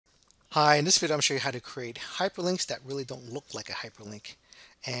Hi, in this video I'm going to show you how to create hyperlinks that really don't look like a hyperlink.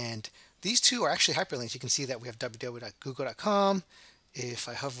 And these two are actually hyperlinks. You can see that we have www.google.com. If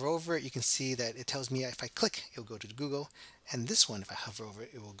I hover over it, you can see that it tells me if I click, it will go to Google. And this one, if I hover over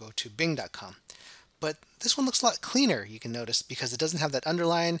it, it will go to bing.com. But this one looks a lot cleaner, you can notice, because it doesn't have that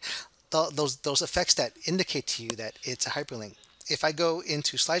underline, those effects that indicate to you that it's a hyperlink. If I go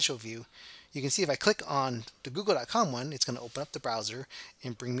into slideshow view, you can see if I click on the google.com one, it's going to open up the browser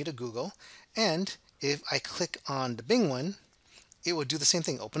and bring me to Google. And if I click on the Bing one, it will do the same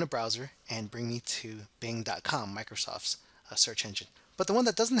thing, open a browser and bring me to bing.com, Microsoft's search engine. But the one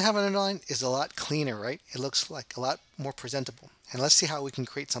that doesn't have an underline is a lot cleaner, right? It looks like a lot more presentable. And let's see how we can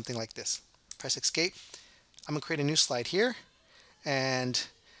create something like this. Press escape. I'm going to create a new slide here, and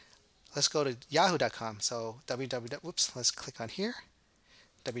let's go to yahoo.com. So let's click on here,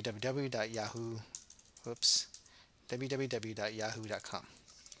 www.yahoo.com.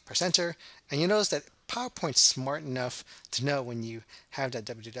 Press enter, and you notice that PowerPoint's smart enough to know when you have that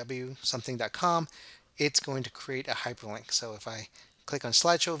www.something.com, it's going to create a hyperlink. So if I click on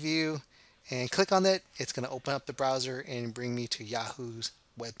slideshow view and click on it, it's going to open up the browser and bring me to Yahoo's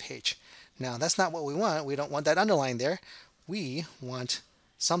web page. Now that's not what we want. We don't want that underline there. We want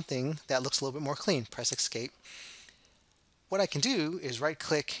something that looks a little bit more clean. Press escape. What I can do is right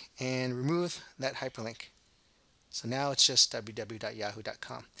click and remove that hyperlink. So now it's just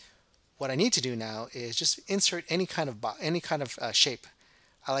www.yahoo.com. What I need to do now is just insert any kind of shape.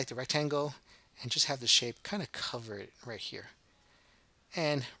 I like the rectangle, and just have the shape kind of cover it right here.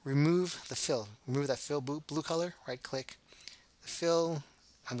 And remove the fill. Remove that fill blue color. Right click. The fill,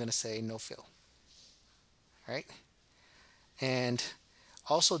 I'm going to say no fill. All right. And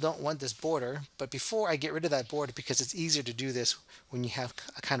also don't want this border, but before I get rid of that border, because it's easier to do this when you have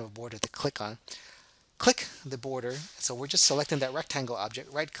a kind of border to click on, click the border. So we're just selecting that rectangle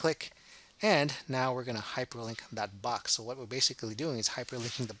object, right click, and now we're going to hyperlink that box. So what we're basically doing is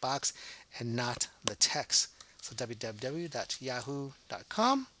hyperlinking the box and not the text. So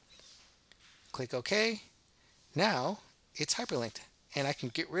www.yahoo.com, click OK. Now it's hyperlinked, and I can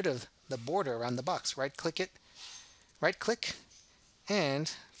get rid of the border around the box. Right click it, right click,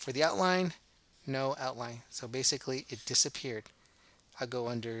 and for the outline, no outline. So basically it disappeared. I go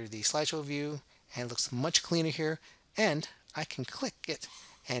under the slideshow view, and it looks much cleaner here, and I can click it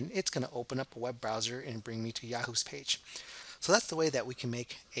and it's going to open up a web browser and bring me to Yahoo's page. So that's the way that we can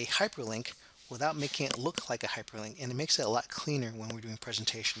make a hyperlink without making it look like a hyperlink, and it makes it a lot cleaner when we're doing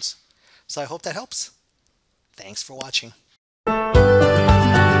presentations. So I hope that helps. Thanks for watching.